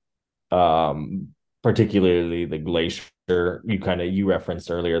 trip. Particularly the Glacier. You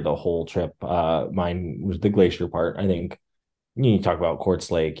referenced earlier the whole trip. Mine was the Glacier part. I think you talk about Quartz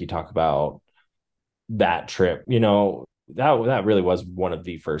Lake, you talk about that trip. That really was one of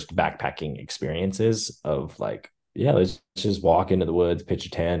the first backpacking experiences of like, yeah, let's just walk into the woods, pitch a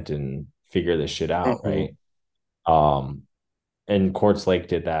tent, and figure this shit out, Mhm. right? Um, and Quartz Lake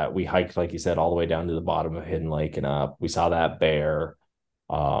did that. We hiked, like you said, all the way down to the bottom of Hidden Lake and up. We saw that bear.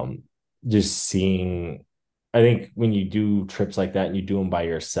 Um, just seeing, I think when you do trips like that and you do them by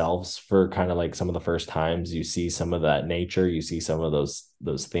yourselves for kind of like some of the first times, you see some of that nature, you see some of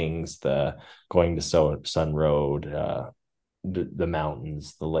those things, the going to Sun Road, the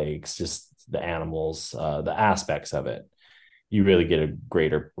mountains, the lakes, just the animals, the aspects of it. You really get a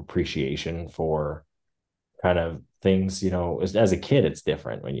greater appreciation for kind of things. As a kid, it's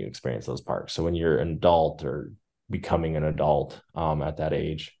different when you experience those parks. So when you're an adult or becoming an adult at that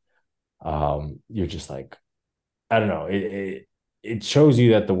age, you're just like, I don't know, it shows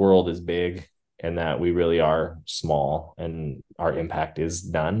you that the world is big and that we really are small and our impact is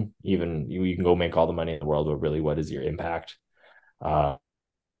none. Even you can go make all the money in the world, but really, what is your impact? uh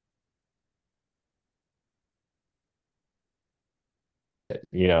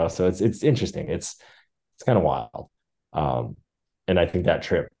so it's interesting. It's kind of wild. um and I think that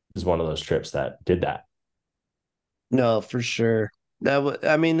trip is one of those trips that did that. No, for sure.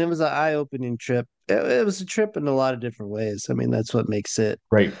 I mean, it was an eye-opening trip. It was a trip in a lot of different ways. I mean, that's what makes it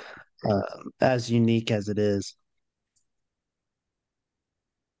Right. as unique as it is.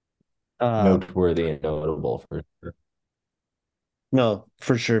 Um, Noteworthy and notable for sure. no,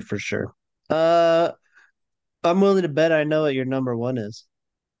 for sure, for sure. Uh, I'm willing to bet I know what your number one is.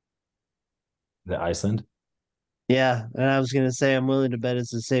 The Iceland. Yeah, and I was gonna say I'm willing to bet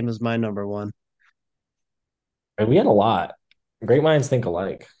it's the same as my number one. And we had a lot. Great minds think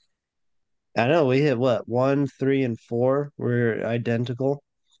alike. I know we hit what, one, three, and four were identical.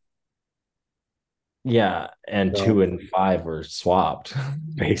 Yeah, and So 2 and 5 were swapped,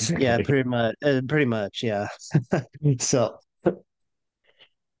 yeah, basically. pretty much, yeah. So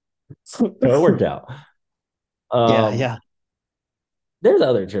So it worked out. yeah, Um, yeah. there's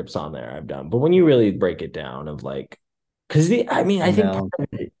other trips on there I've done, but when you really break it down of like, because I think part No. of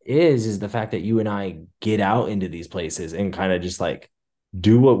it is the fact that you and I get out into these places and kind of just like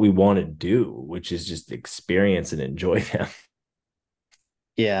do what we want to do, which is just experience and enjoy them.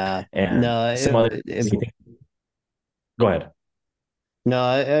 Yeah. And No, some other, go ahead. no,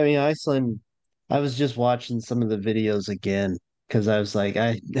 I mean Iceland, I was just watching some of the videos again because I was like,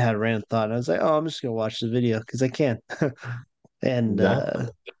 I had a random thought. And I was like, oh, I'm just gonna watch the video because I can. And Exactly.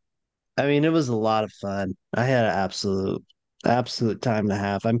 I mean, it was a lot of fun. I had an absolute time and a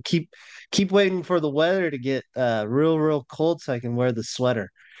half. I'm keep waiting for the weather to get real cold so I can wear the sweater.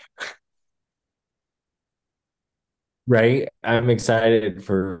 Right. I'm excited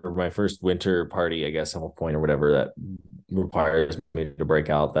for my first winter party, I guess, at one point or whatever that requires me to break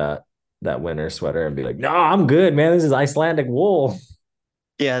out that winter sweater and be like, no, I'm good, man. This is Icelandic wool.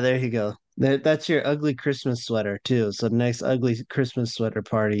 Yeah, there you go. That's your ugly Christmas sweater too. So next ugly Christmas sweater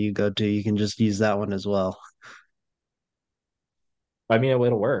party you go to, you can just use that one as well. I mean,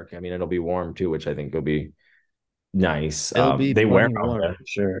 it'll work. I mean, it'll be warm too, which I think will be nice. It'll be They wear plenty warm them. for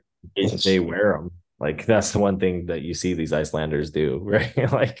sure. They wear them. Like that's the one thing that you see these Icelanders do,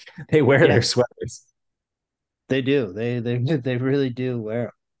 right? Like they wear Yeah, their sweaters. they do. They really do wear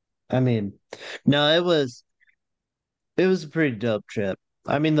 'em. I mean, no, it was a pretty dope trip.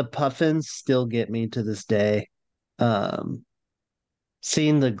 I mean, the puffins still get me to this day. Um,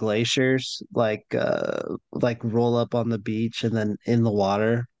 Seeing the glaciers like roll up on the beach and then in the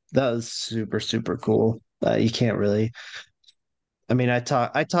water, that was super cool. You can't really. I mean, I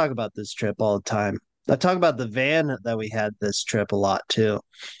talk about this trip all the time. I talk about the van that we had this trip a lot too.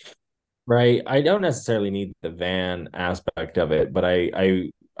 Right. I don't necessarily need the van aspect of it, but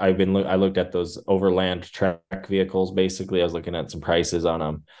I looked at those overland trek vehicles. Basically, I was looking at some prices on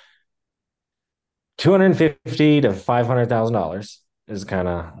them. 250 to $500,000 is kind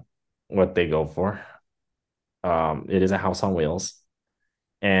of what they go for. It is a house on wheels.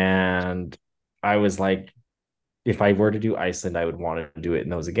 And I was like, if I were to do Iceland, I would want to do it in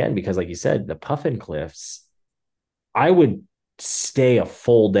those again because, like you said, the Puffin Cliffs, I would stay a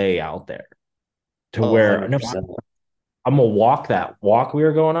full day out there to Oh, where no, 100%. I'm gonna walk that walk we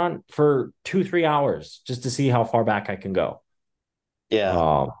were going on for 2-3 hours just to see how far back I can go. Yeah.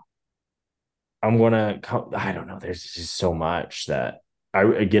 Um, I'm gonna come, I don't know. There's just so much that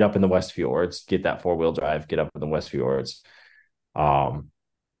I get up in the West Fjords, get that 4-wheel drive, get up in the West Fjords, um,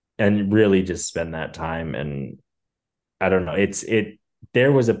 and really just spend that time. And I don't know.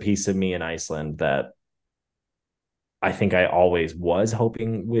 There was a piece of me in Iceland that I think I always was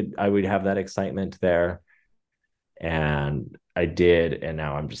hoping I would have that excitement there. And I did, and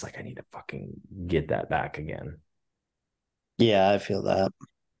now I'm just like, I need to fucking get that back again. Yeah, I feel that.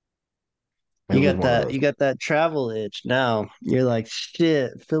 It was one of those. You got that travel itch now. You're like,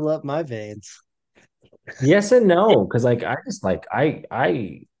 shit, fill up my veins. Yes and no, because like I just like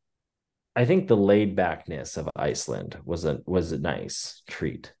I think the laid backness of Iceland was a nice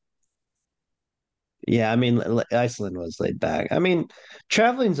treat. Yeah, I mean, Iceland was laid back. I mean,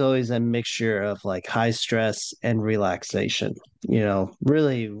 traveling's always a mixture of like high stress and relaxation.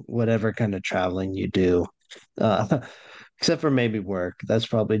 Really whatever kind of traveling you do. Uh, except for maybe work. That's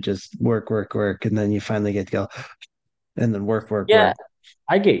probably just work, work, work, and then you finally get to go and then work, work, Yeah, work.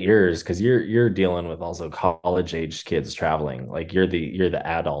 I get yours because you're dealing with also college aged kids traveling. Like you're the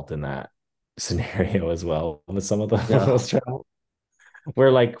adult in that scenario as well with some of No, those travel.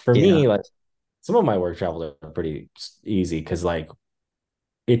 Where like for yeah. me, like some of my work travel are pretty easy because like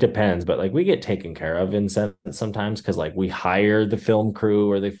it depends, but like we get taken care of in sense sometimes because like we hire the film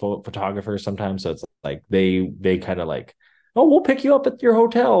crew or the photographer sometimes. So it's like they kind of like, oh, we'll pick you up at your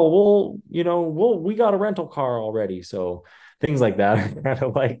hotel. We got a rental car already. So things like that are kind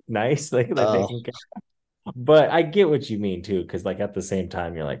of like nice. Like they're Oh, taking care. But I get what you mean too, because like at the same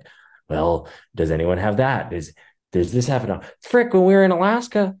time, you're like, well, does anyone have that? Does this happen? Frick, when we were in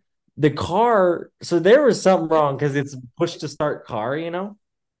Alaska, the car, so there was something wrong because it's push to start car.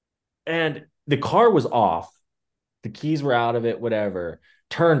 And the car was off. The keys were out of it, whatever,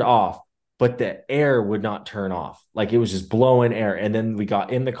 turned off, but the air would not turn off. Like it was just blowing air. And then we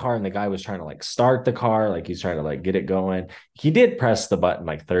got in the car and the guy was trying to like start the car, like he's trying to like get it going. He did press the button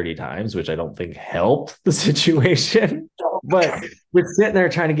like 30 times, which I don't think helped the situation. But we're sitting there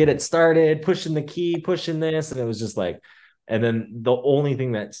trying to get it started, pushing the key, pushing this. And it was just like, and then the only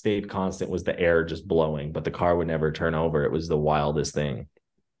thing that stayed constant was the air just blowing, but the car would never turn over. It was the wildest thing.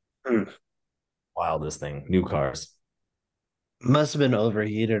 hmm. Wildest thing. New cars. Must have been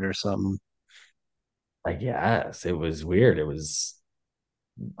overheated or something. Like, yes, it was weird. I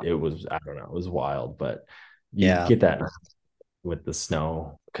don't know, it was wild, but you Yeah. get that with the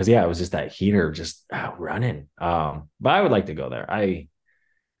snow. Cause yeah, it was just that heater just running. But I would like to go there.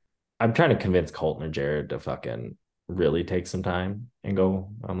 I'm trying to convince Colton or Jared to fucking really take some time and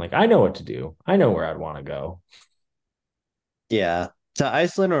go. I'm like, I know what to do. I know where I'd want to go. Yeah. To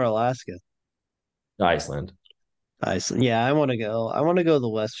Iceland or Alaska? Iceland. Iceland. Yeah, I want to go. I want to go to the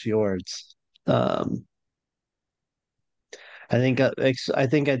West Fjords. Um, I think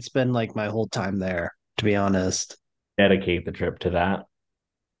I'd spend like my whole time there, to be honest. Dedicate the trip to that.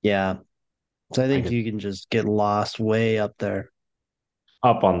 Yeah. So I I think could you can just get lost way up there.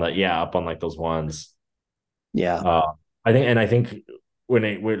 up on like those ones. Yeah. Uh, I think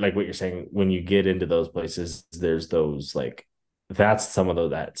like what you're saying, when you get into those places, there's those like that's some of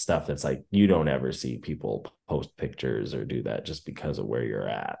that stuff that's like you don't ever see people post pictures or do that just because of where you're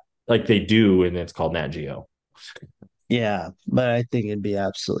at. Like they do, and it's called Nat Geo. Yeah. But I think it'd be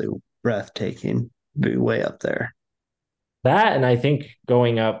absolutely breathtaking. Be way up there. That and I think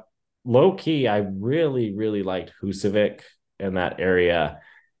going up low key, I really, really liked Husavik in that area.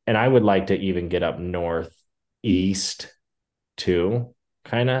 And I would like to even get up northeast too,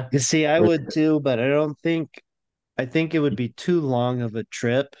 kind of. You see, I would too, but I think it would be too long of a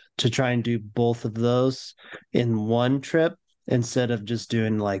trip to try and do both of those in one trip instead of just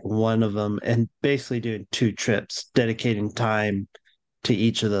doing like one of them and basically doing two trips, dedicating time to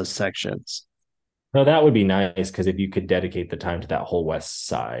each of those sections. No, that would be nice because if you could dedicate the time to that whole west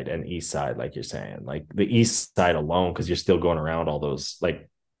side and east side, like you're saying, like the east side alone, because you're still going around all those like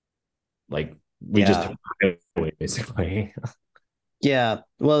we just Yeah. took the highway, basically. Yeah.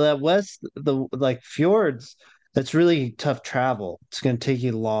 Well, that west, the like fjords, that's really tough travel. It's going to take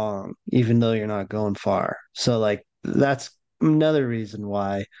you long, even though you're not going far. So, like, that's another reason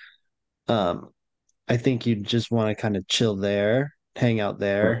why um, I think you just want to kind of chill there, hang out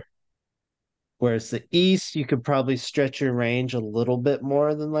there. Whereas the east, you could probably stretch your range a little bit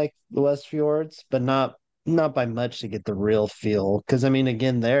more than like the West Fjords, but not by much to get the real feel. Because I mean,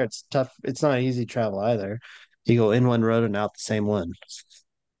 again, there it's tough. It's not easy travel either. You go in one road and out the same one.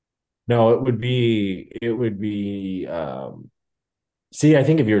 No, it would be See, I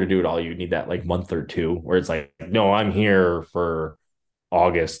think if you were to do it all, you need that like month or two where it's like, no, I'm here for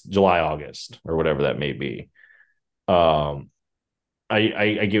August, July, August, or whatever that may be. Um,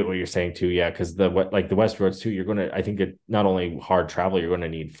 I get what you're saying too, yeah, because the West roads too, you're gonna I think it not only hard travel, you're gonna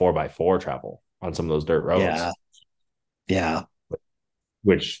need 4x4 travel on some of those dirt roads, Yeah, yeah.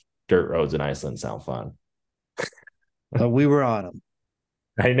 which dirt roads in Iceland sound fun. But we were on them.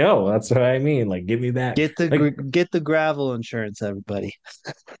 I know, that's what I mean. Like, give me that. Like, Get the gravel insurance, everybody.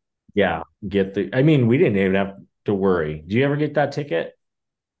 yeah, get the. I mean, we didn't even have to worry. Do you ever get that ticket?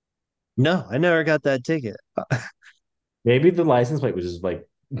 No, I never got that ticket. Maybe the license plate was just like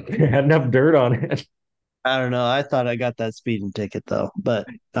had enough dirt on it. I don't know. I thought I got that speeding ticket though, but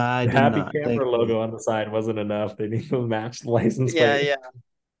I The did happy not. camper Thankfully. logo on the side wasn't enough. They need to match the license Yeah, plate. yeah.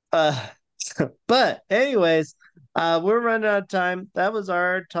 Uh, but anyways, we're running out of time. That was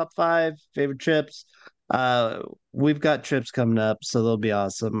our top 5 favorite trips. Uh, we've got trips coming up, so they'll be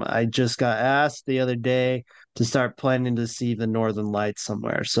awesome. I just got asked the other day to start planning to see the Northern Lights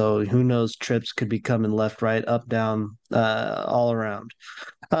somewhere. So who knows, trips could be coming left, right, up, down, all around.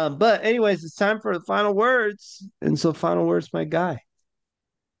 But anyways, it's time for the final words. And so final words, my guy.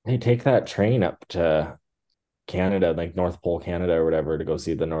 Hey, take that train up to Canada, like North Pole, Canada, or whatever, to go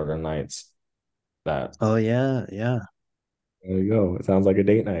see the Northern Lights. That Oh yeah, yeah. There you go. It sounds like a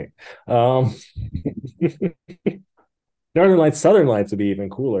date night. Um, Northern Lights, Southern Lights would be even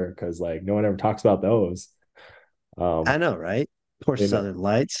cooler because like no one ever talks about those. I Um, know, right? Poor they know, Southern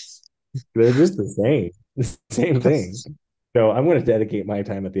Lights. they're just the same thing. So I'm going to dedicate my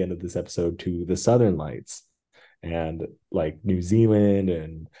time at the end of this episode to the Southern Lights and like New Zealand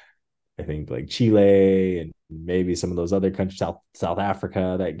and I think like Chile and maybe some of those other countries, South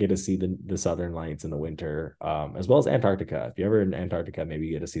Africa, that get to see the Southern Lights in the winter, as well as Antarctica. If you're ever in Antarctica, maybe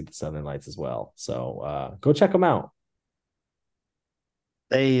you get to see the Southern Lights as well. So go check them out.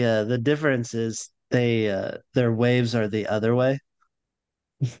 The difference is their waves are the other way.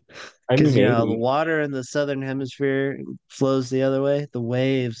 I mean, Because the maybe. water in the southern hemisphere flows the other way. The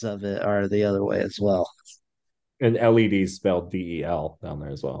waves of it are the other way as well. And LED spelled DEL down there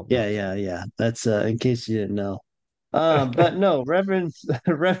as well. Yeah, yeah, yeah. That's in case you didn't know. But no, Reverend's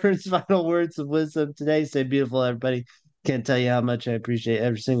Reverend's final words of wisdom today. Stay beautiful, everybody. Can't tell you how much I appreciate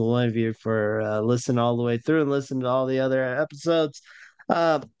every single one of you for listening all the way through and listening to all the other episodes.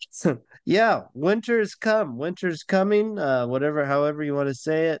 Uh, yeah, winter's come. Winter's coming. Whatever, however you want to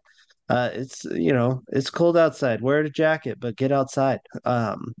say it. It's it's cold outside. Wear a jacket, but get outside.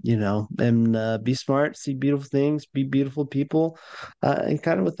 And be smart, see beautiful things, be beautiful people. And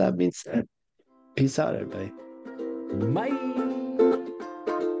kind of with that being said, peace out, everybody. Bye.